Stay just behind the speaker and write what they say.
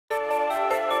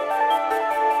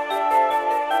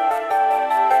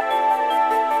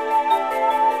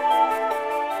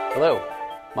Hello,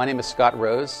 my name is Scott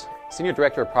Rose, Senior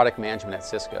Director of Product Management at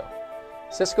Cisco.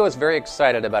 Cisco is very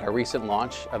excited about our recent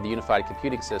launch of the Unified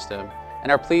Computing System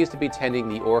and are pleased to be attending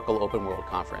the Oracle OpenWorld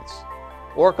conference.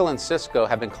 Oracle and Cisco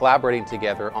have been collaborating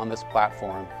together on this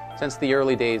platform since the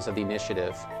early days of the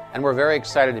initiative, and we're very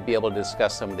excited to be able to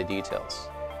discuss some of the details.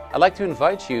 I'd like to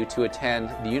invite you to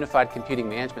attend the Unified Computing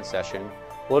Management session.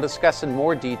 We'll discuss in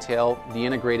more detail the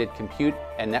integrated compute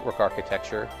and network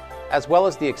architecture, as well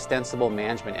as the extensible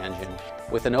management engine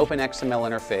with an open XML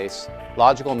interface,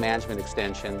 logical management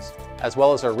extensions, as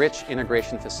well as a rich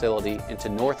integration facility into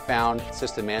northbound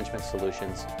system management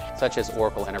solutions such as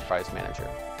Oracle Enterprise Manager.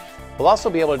 We'll also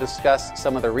be able to discuss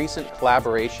some of the recent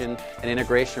collaboration and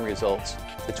integration results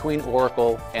between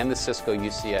Oracle and the Cisco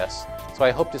UCS, so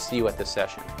I hope to see you at this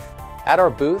session. At our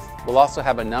booth, we'll also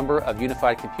have a number of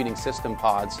Unified Computing System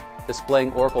pods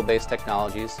displaying Oracle-based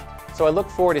technologies, so I look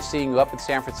forward to seeing you up in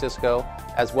San Francisco,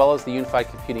 as well as the Unified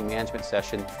Computing Management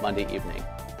session Monday evening.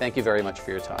 Thank you very much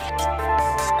for your time.